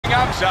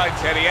Outside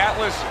Teddy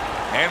Atlas,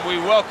 and we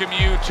welcome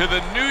you to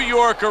the New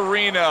York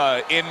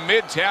Arena in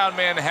Midtown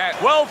Manhattan.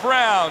 12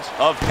 rounds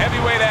of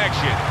heavyweight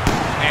action,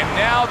 and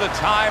now the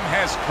time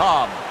has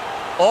come.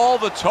 All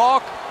the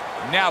talk,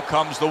 now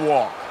comes the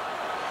walk.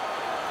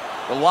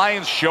 The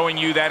Lions showing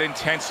you that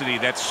intensity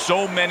that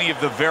so many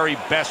of the very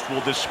best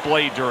will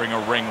display during a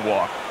ring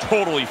walk.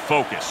 Totally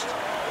focused.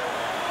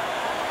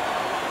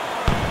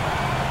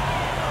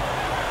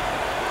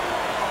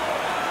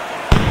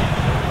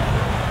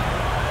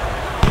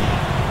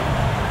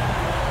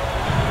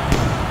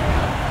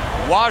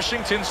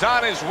 Washington's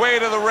on his way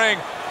to the ring.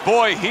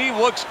 Boy, he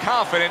looks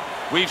confident.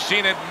 We've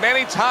seen it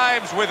many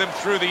times with him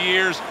through the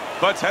years,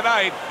 but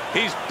tonight,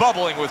 he's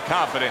bubbling with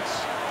confidence.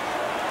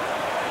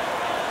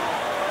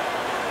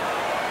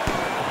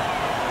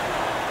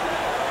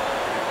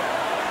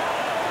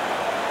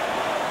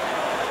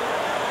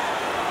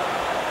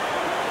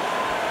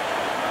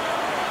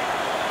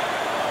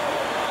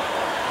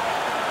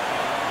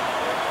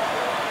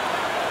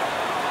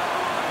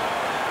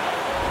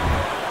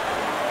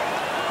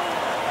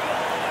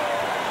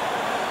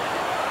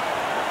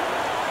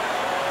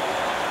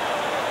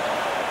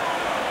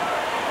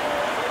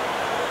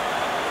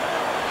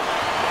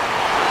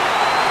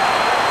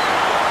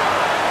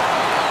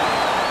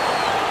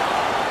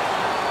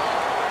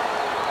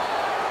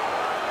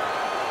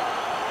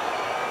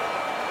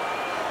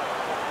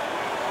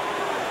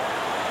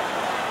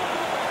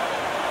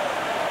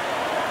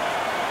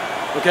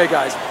 Okay,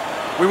 guys,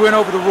 we went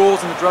over the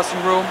rules in the dressing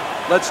room.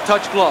 Let's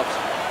touch gloves.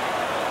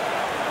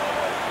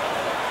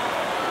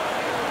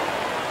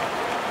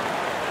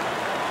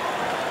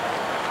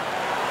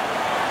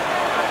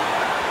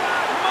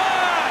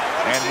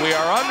 And we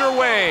are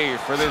underway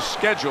for this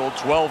scheduled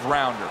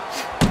 12-rounder.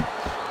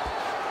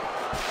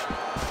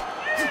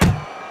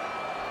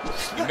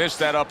 He missed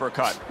that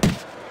uppercut.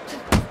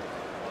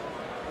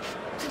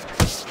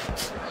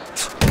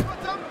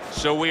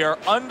 So we are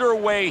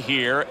underway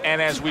here,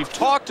 and as we've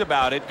talked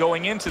about it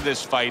going into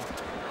this fight,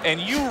 and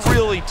you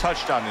really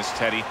touched on this,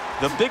 Teddy,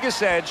 the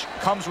biggest edge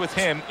comes with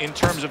him in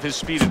terms of his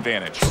speed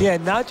advantage. Yeah,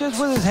 not just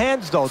with his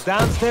hands, though.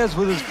 Downstairs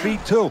with his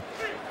feet, too.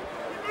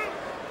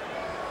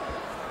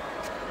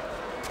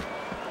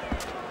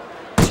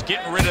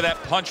 Getting rid of that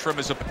punch from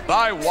his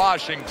by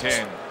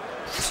Washington.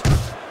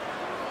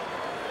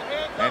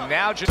 And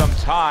now just some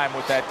time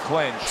with that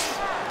clinch.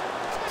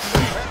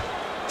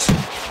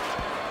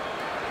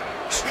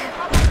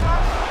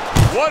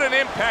 What an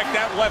impact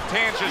that left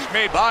hand just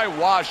made by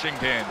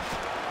Washington.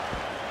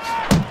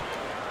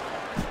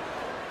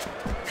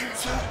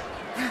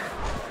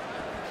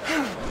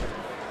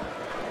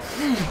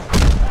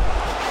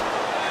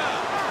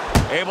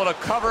 Able to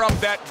cover up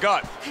that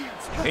gut.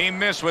 He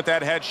missed with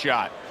that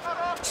headshot.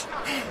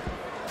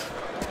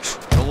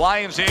 The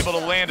Lions able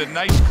to land a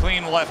nice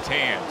clean left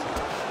hand.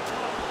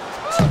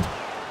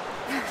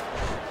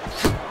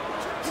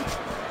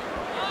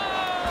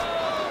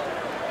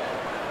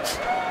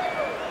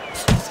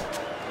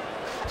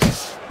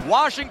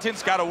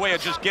 Washington's got a way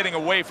of just getting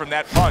away from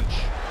that punch.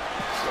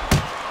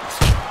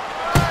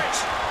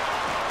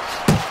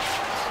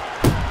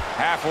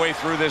 Halfway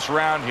through this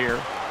round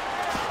here.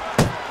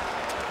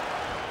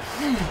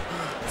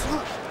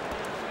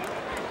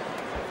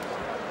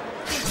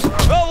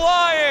 The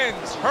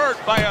Lions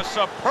hurt by a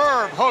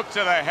superb hook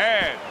to the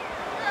head.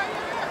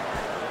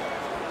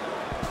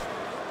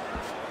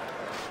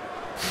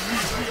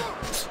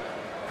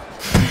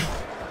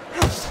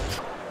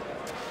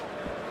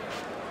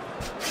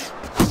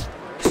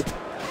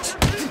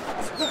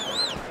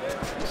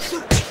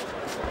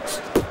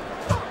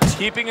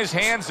 Keeping his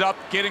hands up,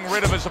 getting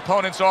rid of his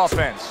opponent's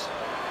offense.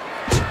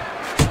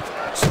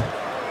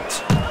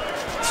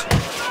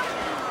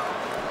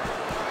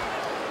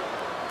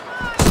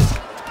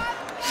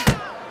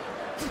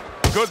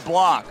 Good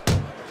block.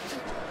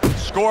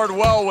 Scored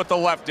well with the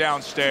left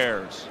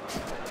downstairs.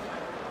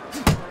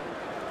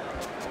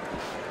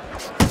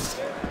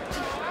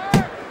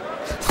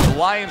 The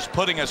Lions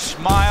putting a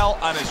smile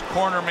on his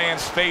corner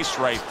man's face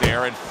right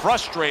there and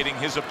frustrating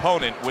his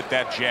opponent with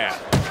that jab.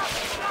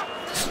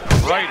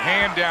 Right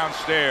hand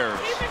downstairs.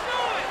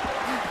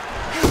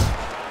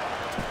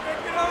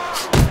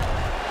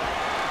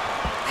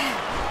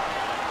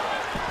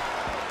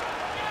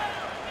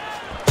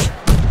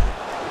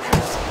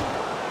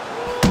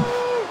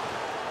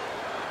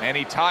 And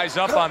he ties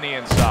up on the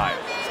inside.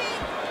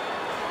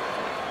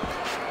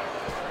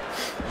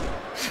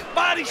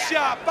 Body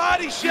shot,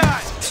 body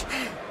shot.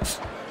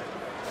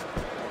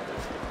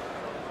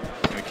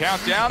 We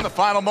count down the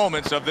final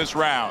moments of this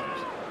round.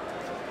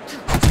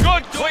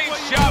 Good clean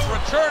shot,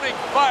 returning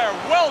fire.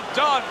 Well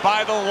done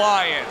by the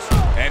Lions.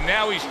 And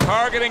now he's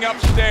targeting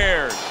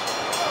upstairs.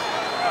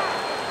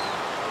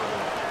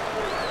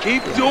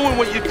 Keep doing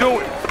what you're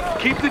doing.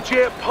 Keep the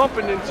jab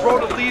pumping and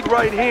throw the lead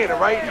right hand, all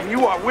right? And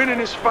you are winning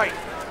this fight.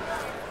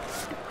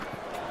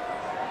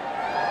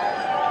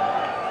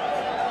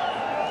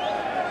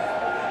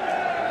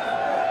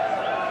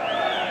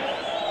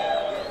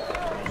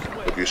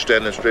 If you're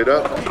standing straight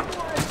up,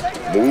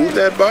 move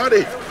that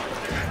body.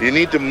 You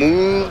need to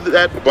move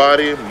that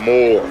body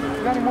more.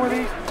 You got any more of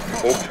these?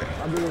 Okay.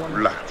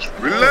 Relax.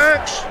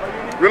 Relax.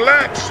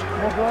 Relax.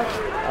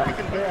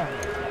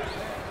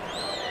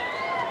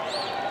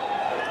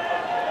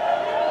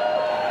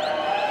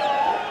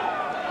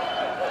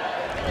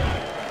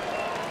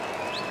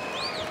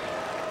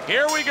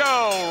 Here we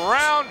go.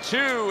 Round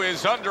 2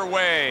 is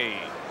underway.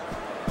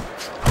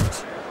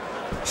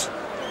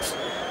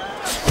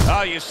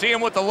 Oh, you see him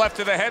with the left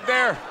to the head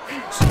there?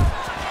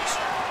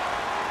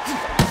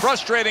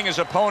 Frustrating his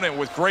opponent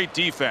with great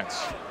defense.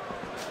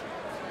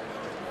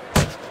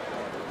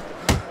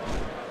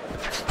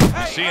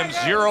 You see him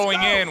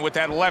zeroing in with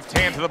that left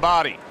hand to the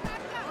body.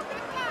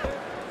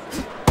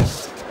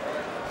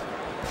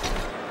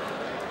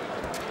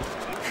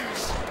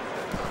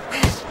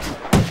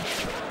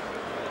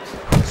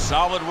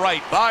 Solid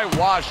right by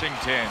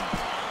Washington.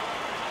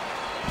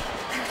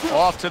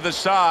 Off to the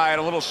side,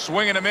 a little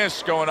swing and a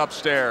miss going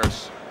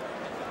upstairs.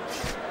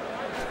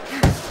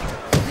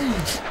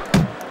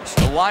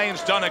 The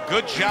Lions done a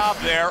good job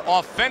there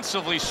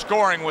offensively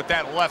scoring with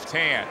that left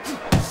hand.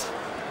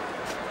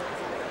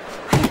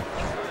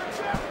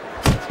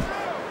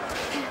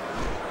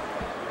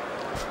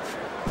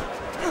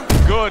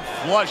 Good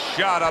flush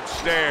shot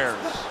upstairs.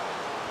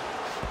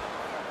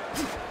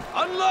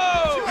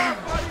 Unload!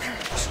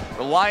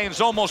 The Lions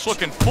almost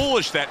looking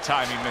foolish that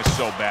time he missed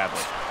so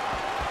badly.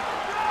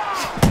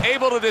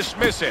 Able to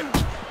dismiss it.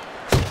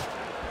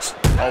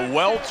 A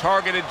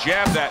well-targeted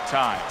jab that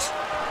time.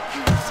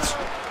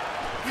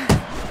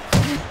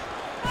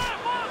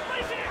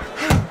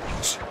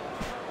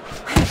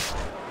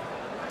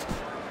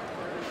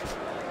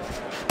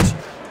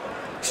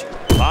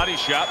 Body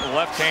shot, the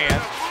left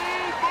hand.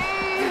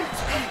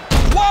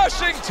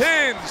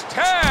 Washington's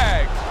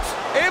tagged.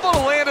 Able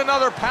to land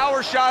another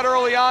power shot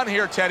early on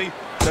here, Teddy.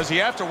 Does he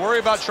have to worry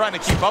about trying to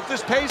keep up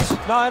this pace?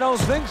 No, I don't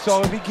think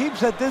so. If he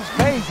keeps at this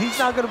pace, he's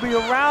not going to be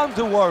around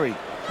to worry.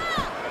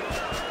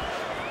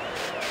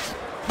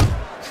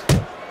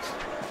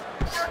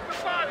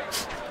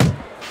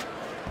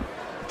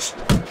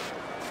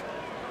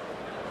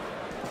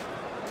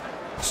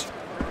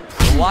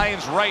 The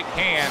Lions' right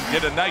hand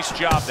did a nice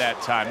job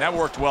that time. That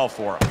worked well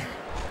for him.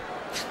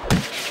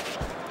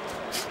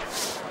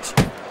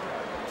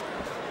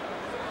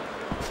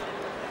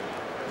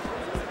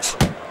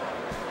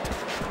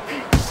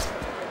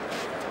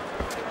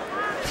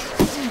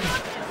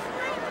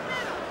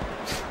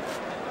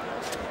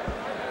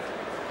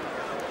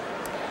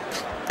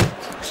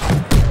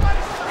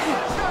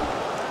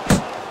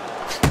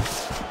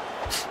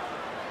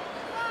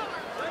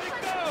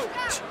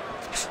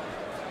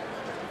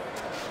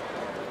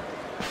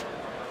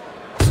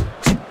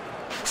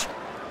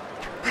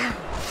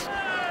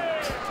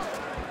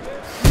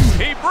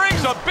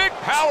 Brings a big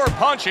power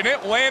punch, and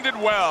it landed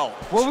well.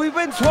 Well, we've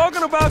been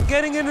talking about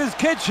getting in his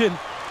kitchen.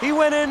 He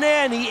went in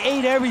there and he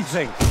ate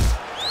everything.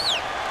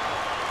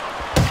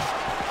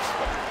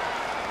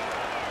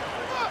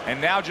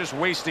 And now just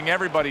wasting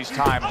everybody's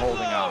time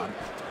holding on.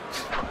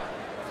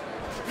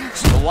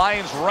 The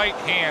Lions' right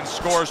hand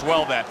scores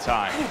well that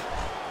time.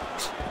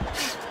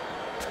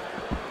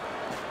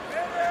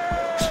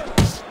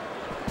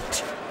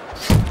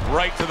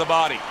 Right to the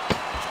body.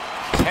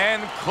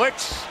 10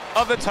 clicks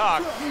of the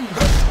talk.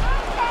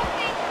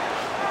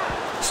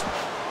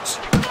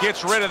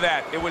 Gets rid of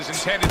that. It was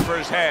intended for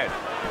his head.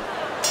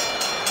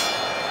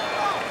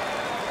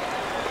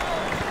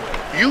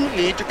 You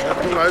need to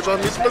capitalize on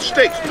his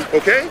mistakes,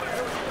 okay?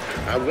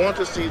 I want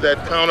to see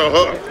that counter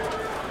hook.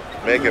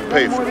 Make him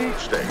pay for the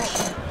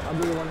mistakes.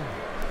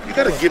 You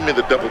gotta give me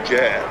the double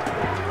jab.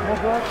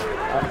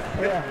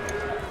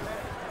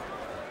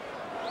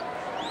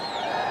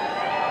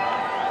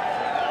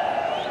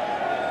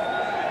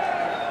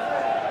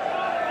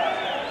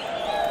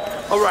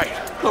 All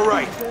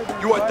right.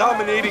 You are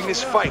dominating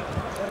this fight.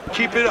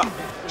 Keep it up.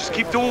 Just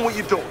keep doing what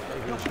you're doing.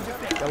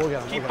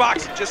 Keep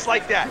boxing just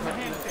like that.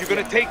 You're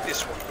gonna take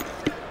this one.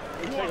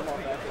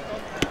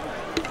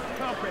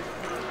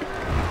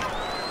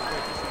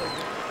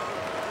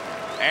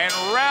 And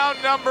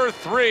round number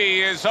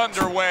 3 is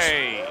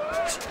underway.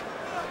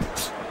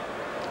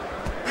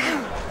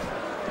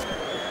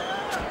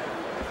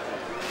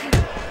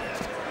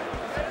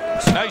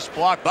 Nice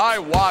block by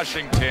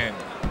Washington.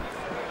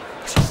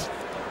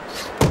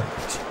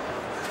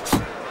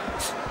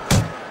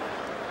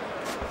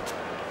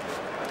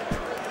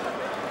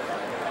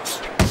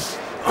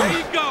 There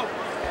you go.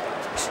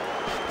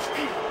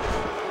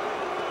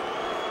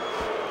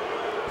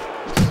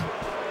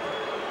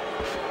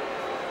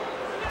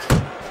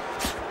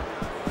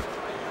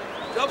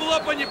 Double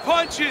up on your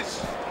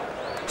punches.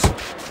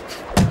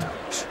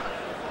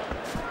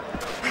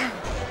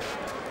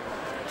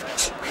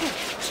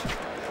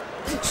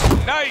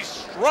 Nice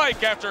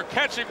strike after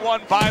catching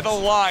one by the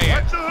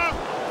Lion.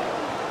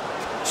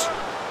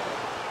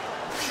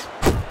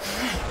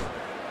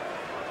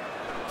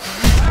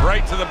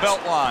 Right to the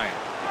belt line.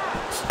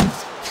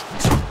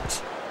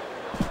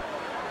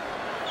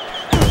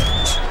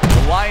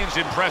 The Lions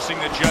impressing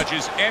the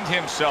judges and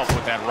himself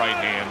with that right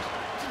hand.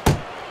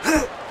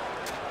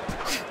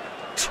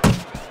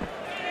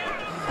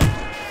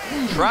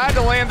 Tried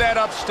to land that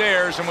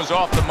upstairs and was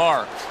off the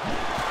mark.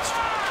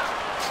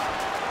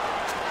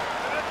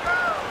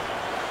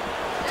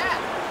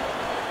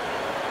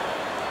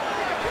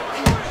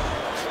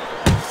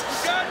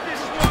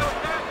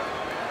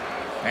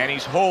 And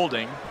he's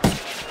holding.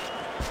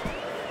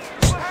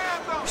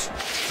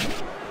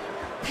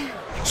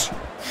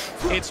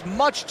 It's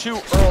much too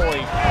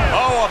early.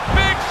 Oh, a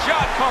big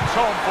shot comes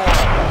home for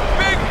him.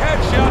 Big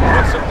headshot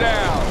puts him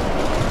down.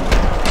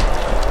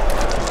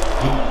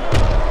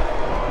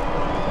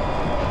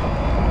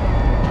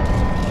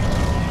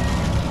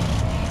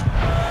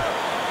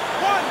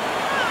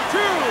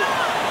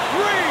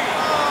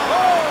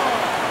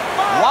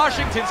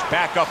 Washington's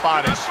back up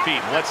on his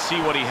feet. Let's see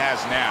what he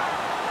has now.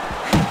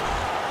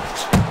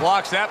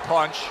 Blocks that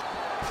punch.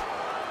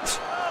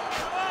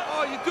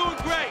 Oh, you're doing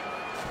great.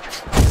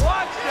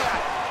 Watch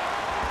that.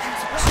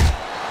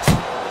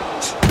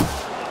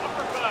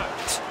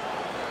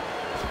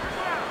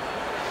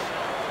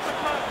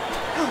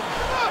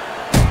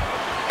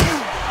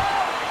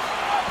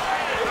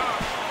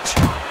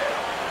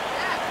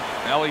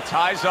 Now he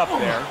ties up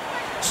there.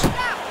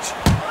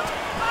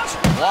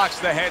 Blocks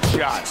the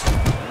headshot.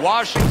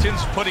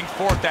 Washington's putting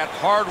forth that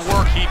hard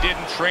work he did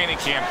in training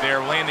camp there,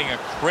 landing a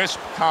crisp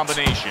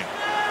combination.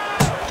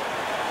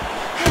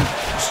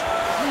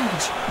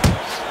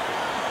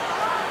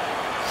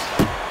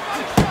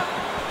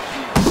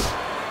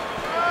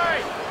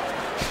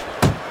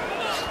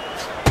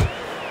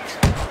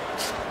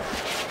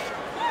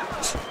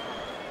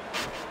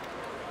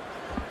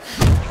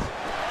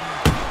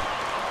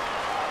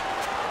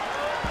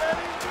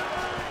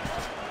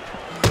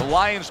 The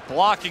Lions'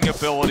 blocking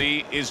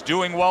ability is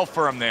doing well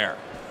for him there.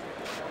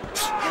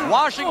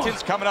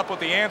 Washington's coming up with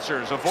the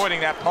answers, avoiding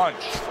that punch.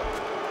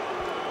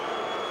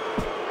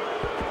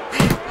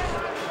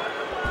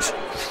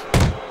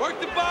 Work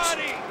the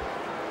body.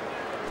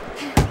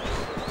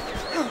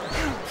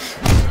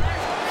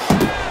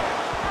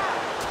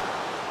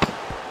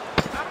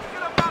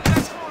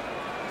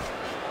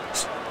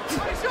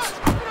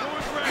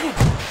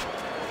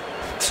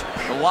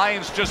 The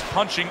Lions just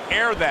punching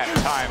air that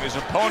time. His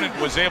opponent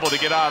was able to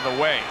get out of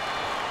the way.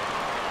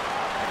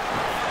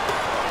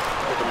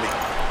 Look at me.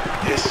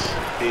 This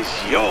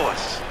is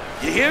yours.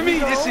 You hear me?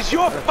 This is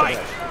your fight.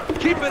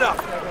 Keep it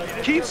up.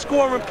 Keep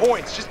scoring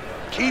points. Just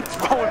keep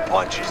throwing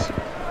punches.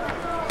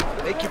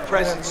 Make your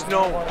presence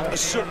known.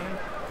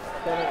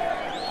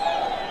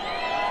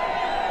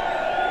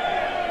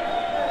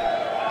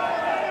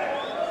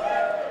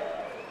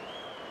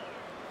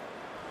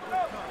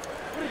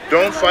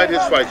 Don't fight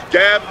his fights.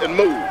 Jab and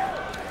move.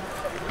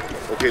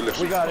 Okay,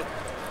 listen. We got it.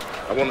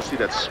 I want to see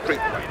that straight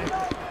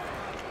right.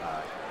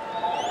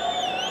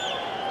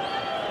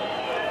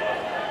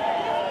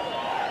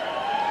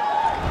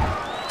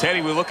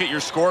 Teddy, we look at your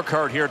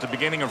scorecard here at the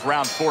beginning of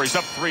round 4. He's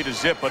up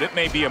 3-0, but it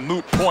may be a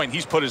moot point.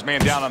 He's put his man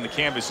down on the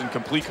canvas in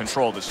complete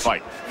control of this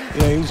fight.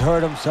 Yeah, he's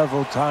hurt him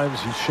several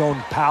times. He's shown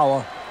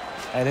power,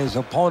 and his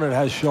opponent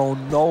has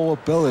shown no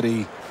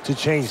ability to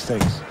change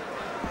things.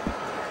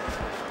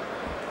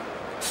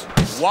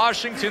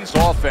 Washington's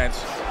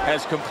offense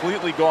has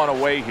completely gone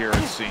away here,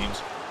 it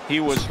seems.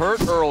 He was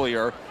hurt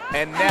earlier,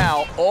 and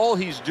now all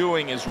he's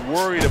doing is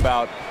worried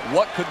about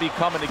what could be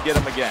coming to get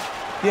him again.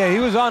 Yeah, he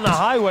was on the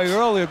highway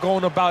earlier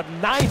going about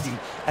 90,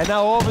 and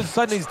now all of a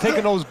sudden he's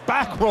taking those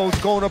back roads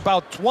going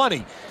about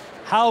 20.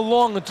 How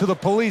long until the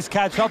police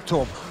catch up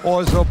to him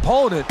or his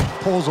opponent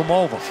pulls him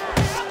over?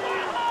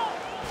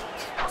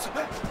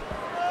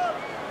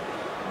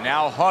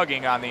 Now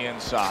hugging on the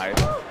inside.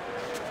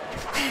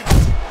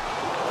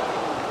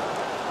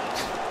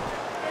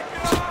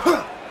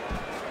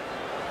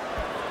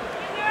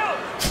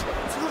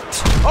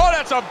 Oh,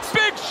 that's a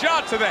big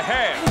shot to the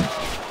head.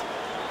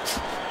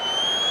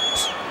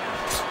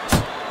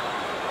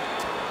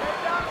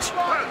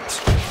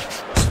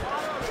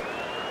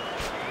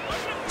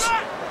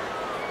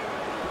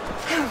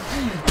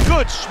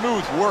 Good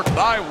smooth work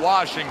by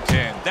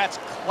Washington. That's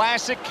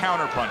classic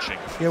counterpunching.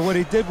 Yeah, what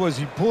he did was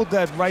he pulled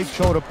that right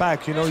shoulder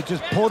back. You know, he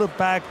just pulled it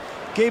back,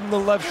 gave him the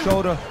left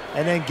shoulder,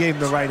 and then gave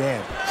him the right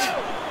hand.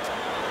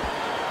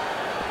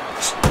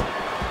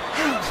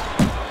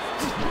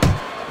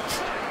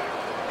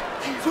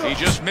 He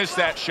just missed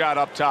that shot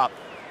up top.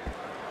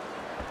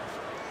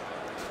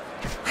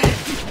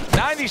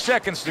 90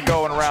 seconds to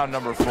go in round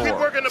number 4. Keep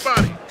working the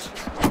body.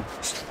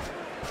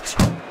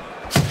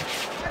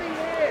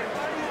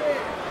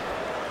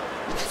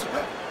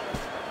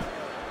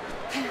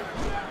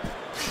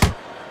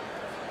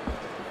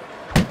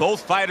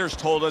 Both fighters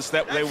told us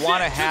that they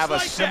want to have a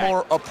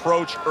similar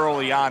approach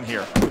early on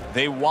here.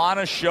 They want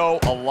to show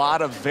a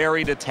lot of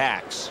varied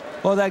attacks.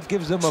 Well, that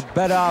gives them a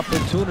better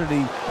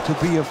opportunity to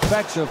be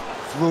effective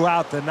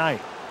throughout the night.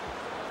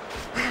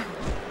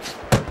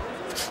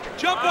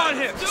 Jump on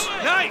him.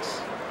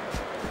 Nice.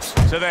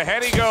 To the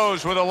head he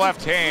goes with a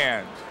left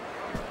hand.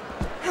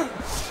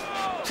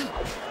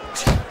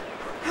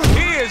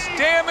 He is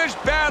damaged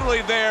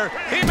badly there.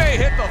 He may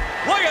hit the...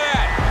 Look at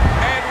that.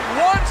 And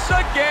once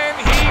again,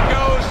 he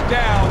goes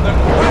down. The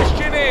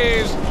question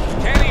is,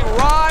 can he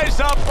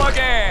rise up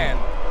again?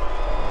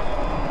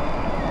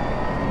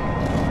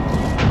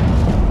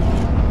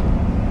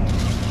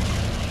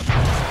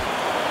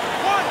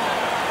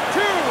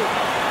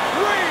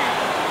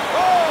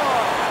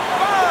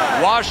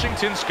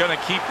 Washington's going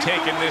to keep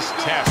taking this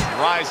test,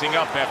 rising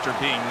up after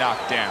being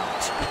knocked down.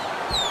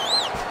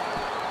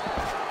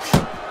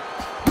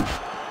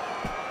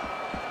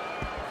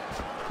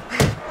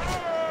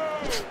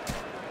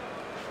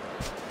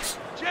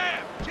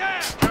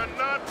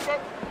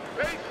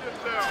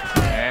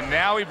 And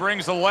now he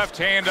brings the left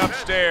hand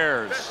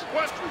upstairs.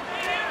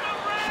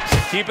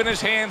 Keeping his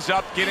hands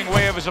up, getting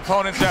way of his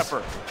opponent's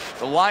effort.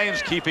 The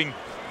Lions keeping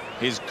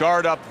his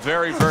guard up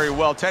very, very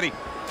well. Teddy,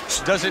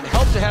 does it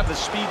help to have the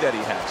speed that he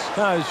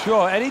has?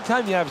 Sure.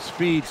 Anytime you have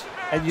speed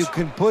and you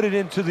can put it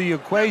into the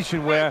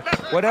equation where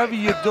whatever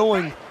you're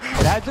doing,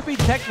 it has to be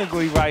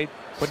technically right,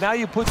 but now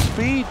you put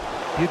speed,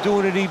 you're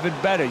doing it even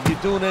better.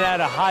 You're doing it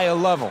at a higher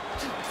level.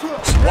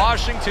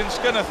 Washington's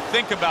going to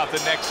think about the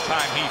next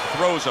time he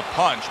throws a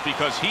punch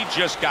because he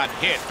just got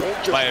hit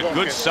by a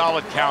good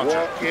solid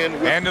counter.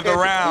 End of the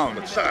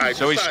round.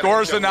 So he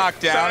scores the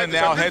knockdown and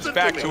now heads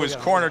back to his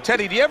corner.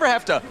 Teddy, do you ever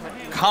have to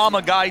calm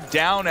a guy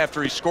down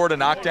after he scored a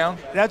knockdown?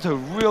 That's a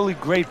really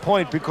great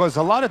point because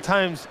a lot of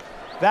times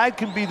that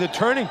can be the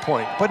turning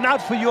point, but not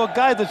for your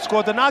guy that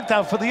scored the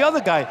knockdown, for the other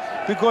guy,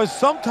 because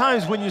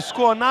sometimes when you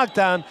score a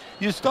knockdown,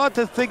 you start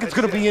to think it's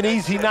going to be an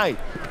easy night,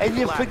 and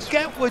you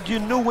forget what you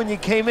knew when you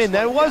came in,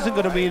 that it wasn't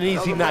going to be an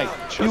easy night.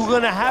 You're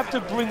going to have to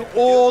bring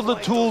all the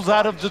tools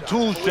out of the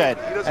tool shed,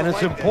 and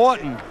it's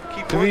important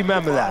to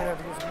remember that.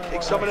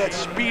 Take some of that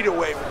speed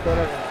away.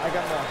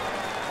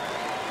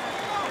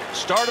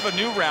 Start of a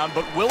new round,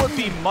 but will it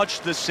be much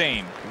the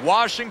same?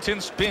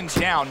 Washington's been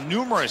down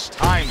numerous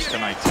times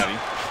tonight, Teddy.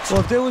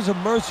 Well, if there was a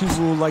mercy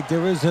rule like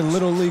there is in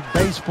Little League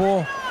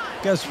Baseball,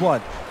 guess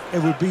what?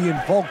 It would be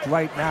invoked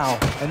right now,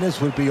 and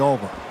this would be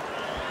over.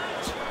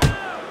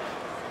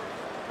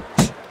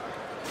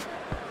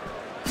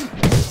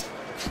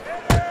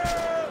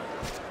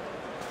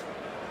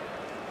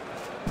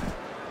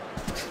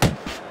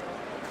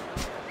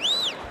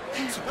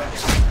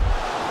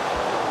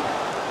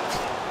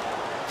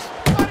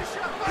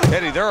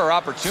 Eddie, there are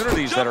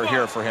opportunities that are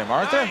here for him,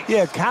 aren't there?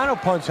 Yeah,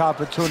 counterpunch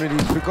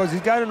opportunities because he's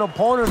got an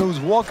opponent who's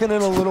walking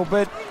in a little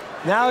bit.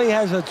 Now he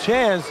has a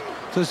chance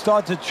to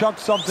start to chuck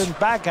something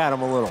back at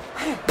him a little.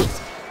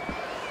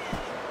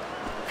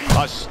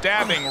 A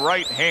stabbing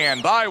right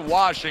hand by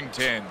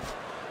Washington.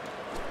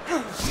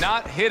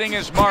 Not hitting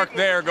his mark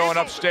there, going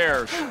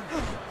upstairs.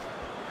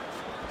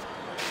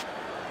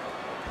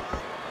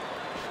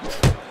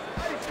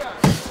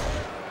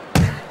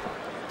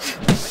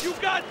 You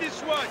got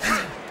this one.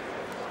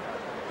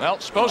 Well,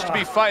 supposed to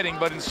be fighting,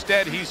 but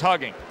instead he's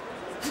hugging.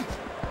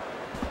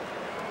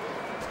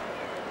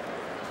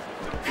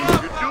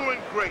 You're doing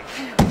great.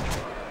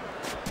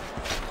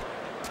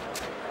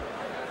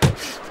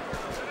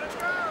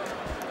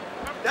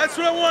 That's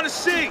what I want to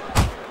see.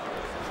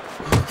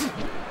 Good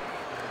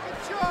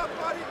job,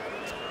 buddy.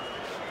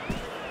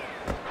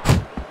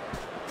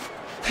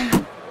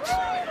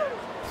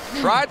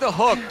 Tried the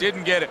hook,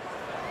 didn't get it.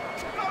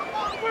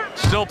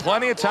 Still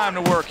plenty of time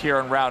to work here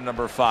in round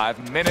number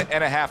 5. Minute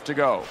and a half to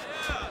go.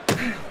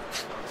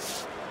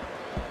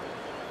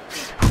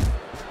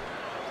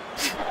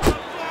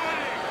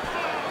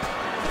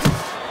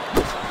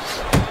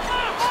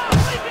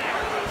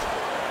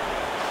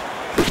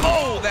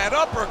 Oh, that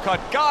uppercut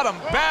got him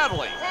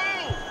badly.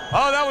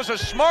 Oh, that was a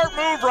smart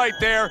move right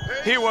there.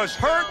 He was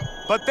hurt,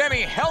 but then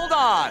he held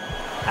on.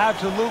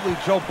 Absolutely,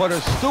 Joe, but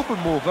a stupid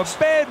move, a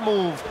bad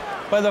move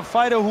by the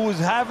fighter who was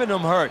having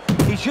him hurt.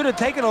 He should have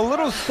taken a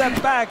little step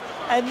back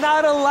and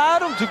not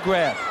allowed him to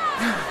grab.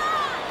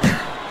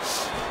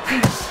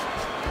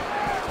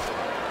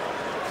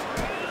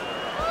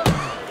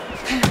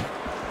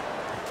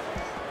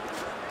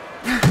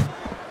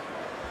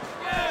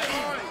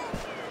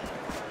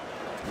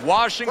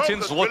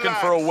 Washington's looking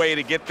for a way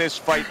to get this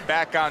fight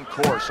back on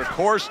course, a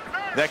course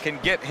that can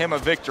get him a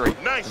victory.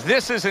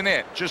 This isn't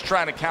it, just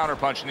trying to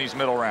counterpunch in these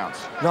middle rounds.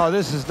 No,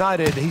 this is not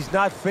it. He's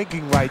not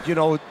thinking right. You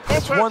know,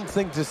 it's one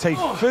thing to say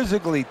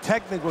physically,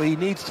 technically, he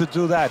needs to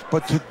do that.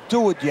 But to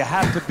do it, you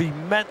have to be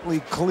mentally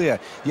clear.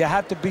 You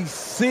have to be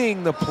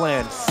seeing the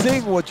plan,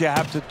 seeing what you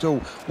have to do,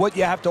 what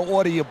you have to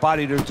order your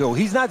body to do.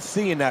 He's not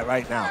seeing that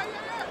right now.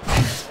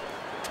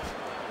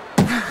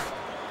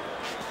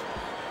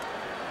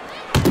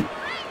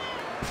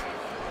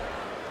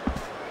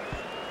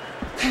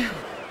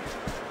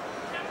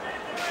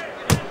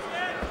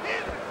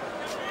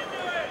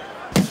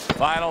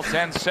 Final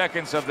 10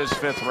 seconds of this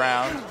 5th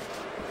round.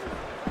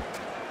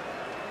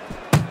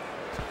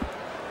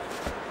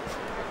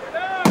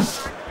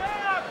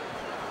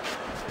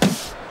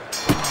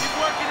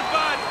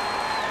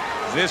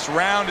 This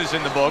round is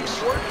in the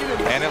books,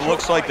 and it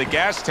looks like the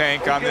gas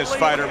tank on this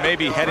fighter may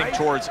be heading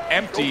towards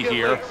empty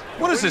here.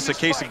 What is this, a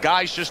case of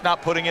guys just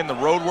not putting in the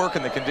road work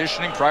and the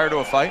conditioning prior to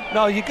a fight?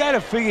 No, you got to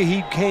figure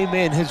he came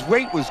in. His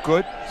weight was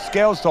good.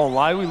 Scales don't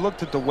lie. We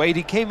looked at the weight.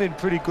 He came in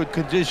pretty good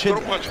condition.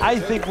 I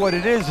think what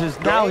it is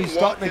now he's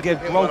starting to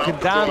get broken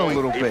down a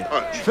little bit,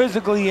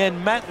 physically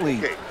and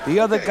mentally. The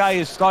other guy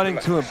is starting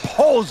to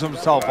impose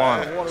himself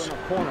on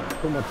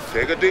him.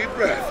 Take a deep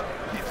breath.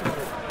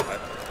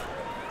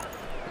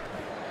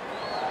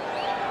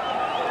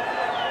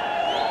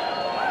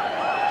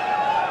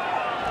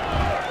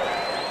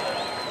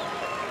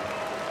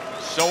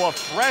 So a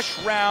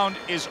fresh round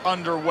is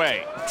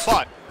underway,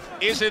 but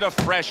is it a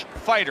fresh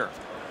fighter?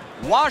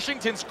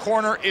 Washington's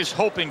corner is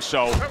hoping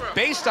so.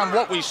 Based on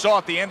what we saw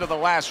at the end of the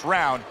last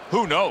round,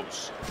 who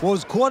knows? Well,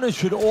 his corner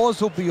should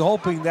also be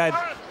hoping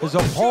that his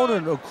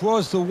opponent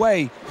across the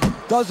way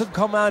doesn't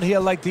come out here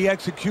like the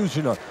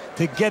executioner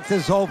to get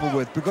this over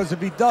with, because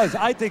if he does,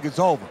 I think it's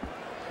over.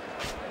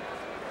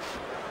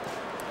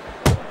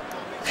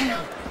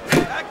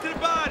 Back to the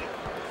body.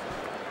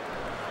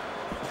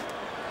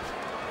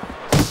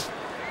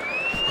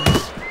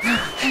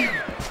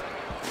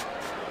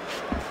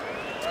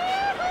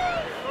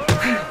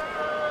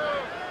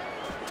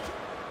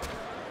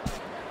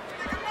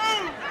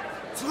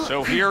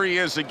 So here he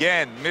is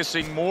again,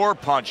 missing more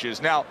punches.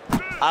 Now,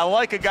 I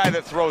like a guy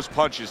that throws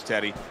punches,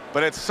 Teddy,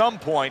 but at some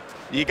point,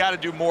 you got to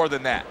do more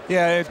than that.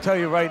 Yeah, I tell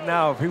you right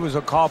now, if he was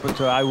a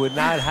carpenter, I would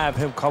not have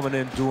him coming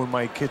in doing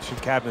my kitchen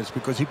cabinets,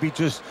 because he'd be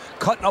just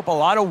cutting up a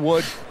lot of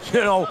wood, you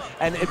know,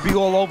 and it'd be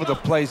all over the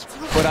place.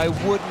 But I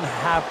wouldn't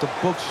have the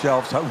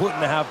bookshelves. I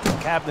wouldn't have the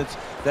cabinets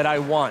that I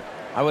want.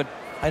 I'd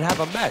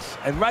have a mess.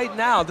 And right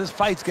now, this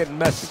fight's getting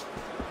messy.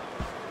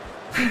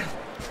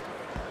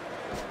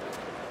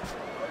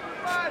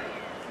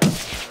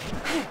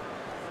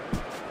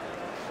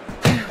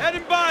 Head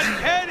and body,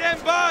 head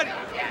and body.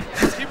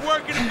 Keep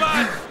working the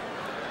body.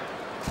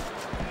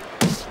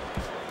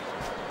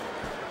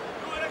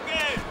 Do it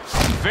again.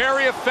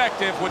 Very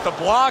effective with the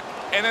block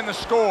and then the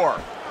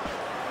score.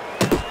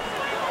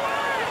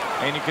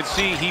 And you can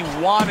see he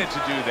wanted to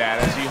do that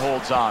as he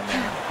holds on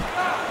there.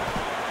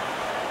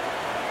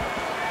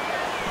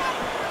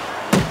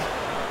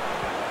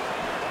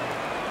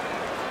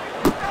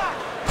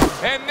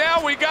 And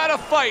now we got a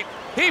fight.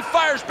 He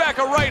fires back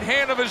a right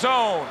hand of his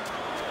own.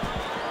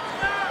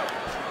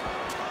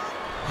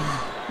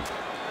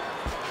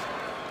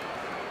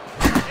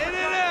 In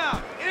and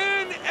out,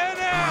 in and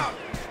out.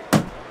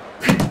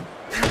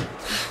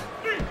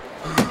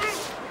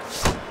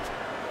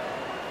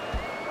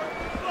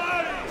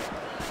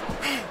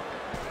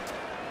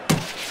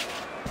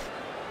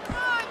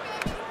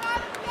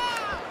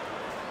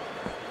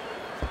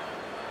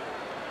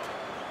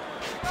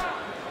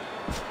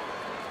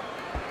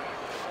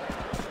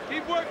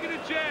 Keep working the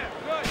jab.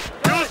 Good.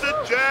 Use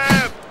the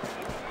jab.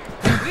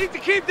 You need to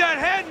keep that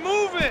head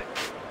moving.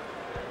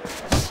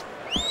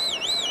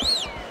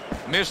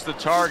 Missed the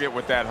target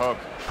with that hook.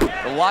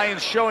 The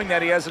Lion's showing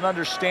that he has an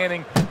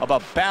understanding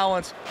about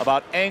balance,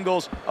 about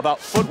angles, about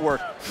footwork.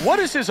 What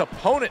does his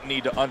opponent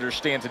need to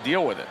understand to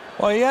deal with it?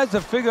 Well, he has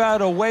to figure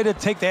out a way to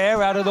take the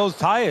air out of those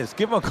tires.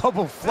 Give him a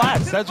couple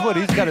flats. That's what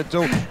he's got to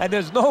do. And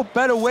there's no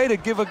better way to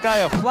give a guy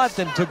a flat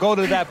than to go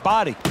to that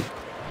body.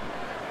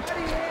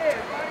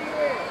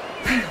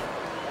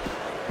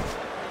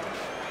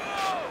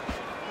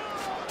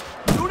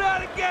 Do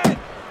that again.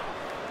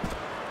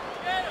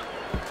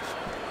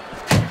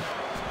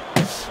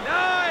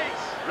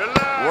 Nice.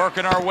 Relax.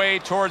 Working our way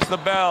towards the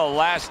bell.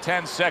 Last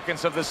 10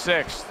 seconds of the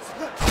sixth.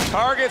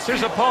 Targets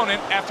his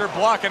opponent after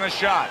blocking a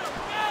shot.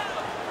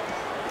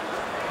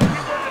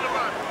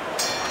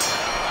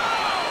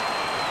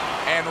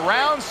 And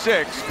round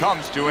 6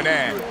 comes to an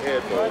end.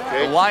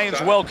 The Lions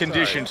well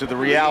conditioned to the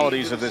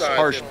realities of this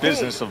harsh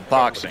business of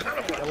boxing.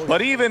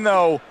 But even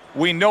though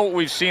we know what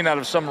we've seen out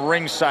of some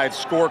ringside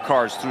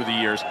scorecards through the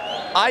years,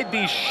 I'd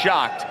be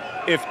shocked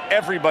if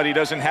everybody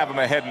doesn't have him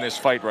ahead in this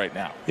fight right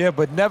now. Yeah,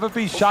 but never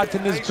be shocked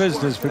in this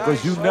business,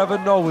 because you never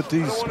know with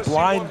these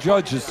blind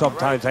judges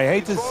sometimes. I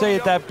hate to say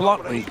it that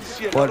bluntly,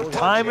 but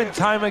time and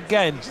time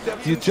again,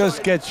 you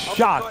just get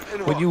shocked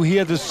when you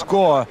hear the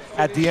score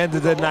at the end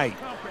of the night.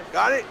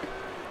 Got it?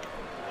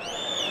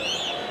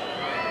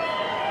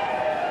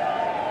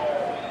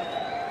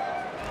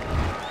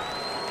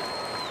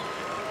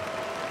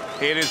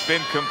 It has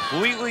been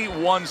completely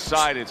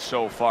one-sided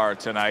so far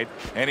tonight,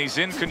 and he's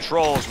in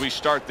control as we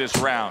start this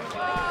round.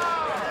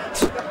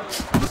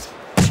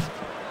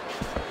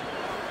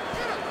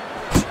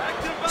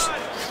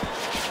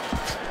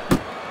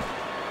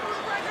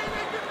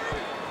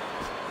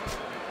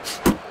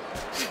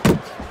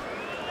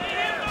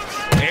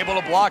 Able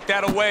to block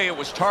that away. It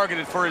was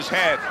targeted for his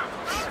head.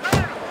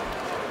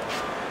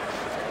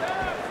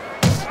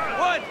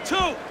 1, 2.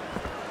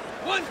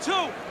 1,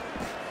 2.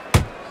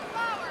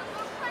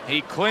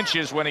 He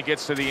clinches when he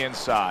gets to the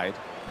inside.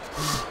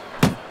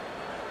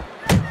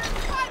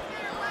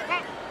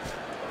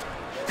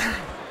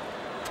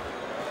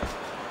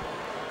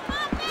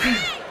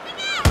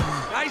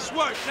 Nice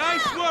work,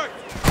 nice work.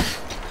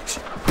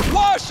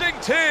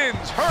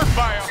 Washington's hurt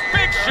by a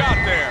big shot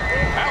there.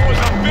 That was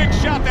a big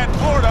shot that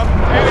floored him,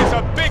 and it's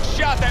a big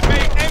shot that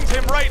may end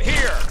him right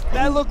here.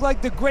 That looked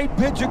like the great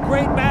pitcher,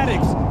 Great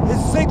Maddox,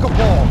 his sinker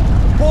ball.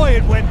 Boy,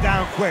 it went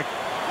down quick.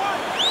 1,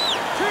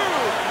 2,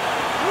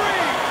 3,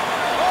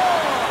 4,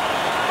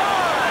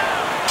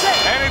 5,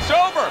 6. And it's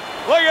over.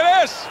 Look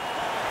at this.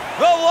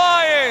 The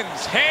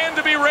Lions, hand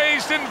to be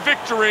raised in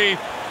victory.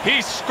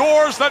 He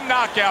scores the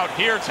knockout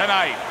here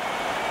tonight.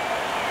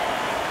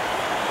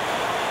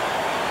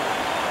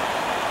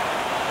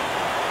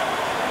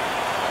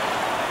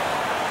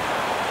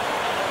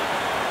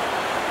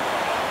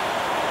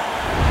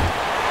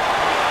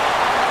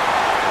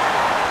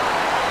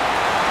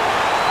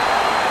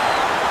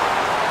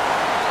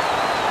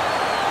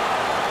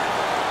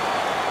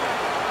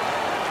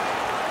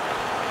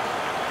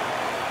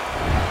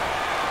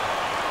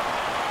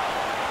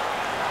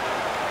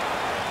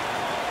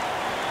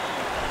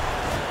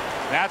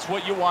 That's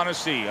what you want to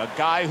see, a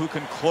guy who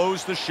can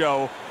close the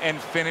show and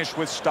finish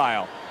with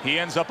style. He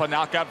ends up a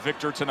knockout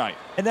victor tonight.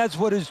 And that's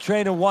what his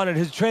trainer wanted.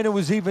 His trainer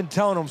was even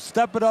telling him,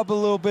 step it up a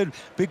little bit,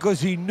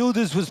 because he knew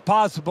this was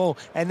possible,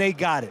 and they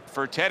got it.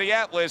 For Teddy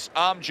Atlas,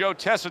 I'm Joe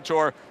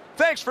Tessitore.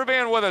 Thanks for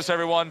being with us,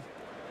 everyone.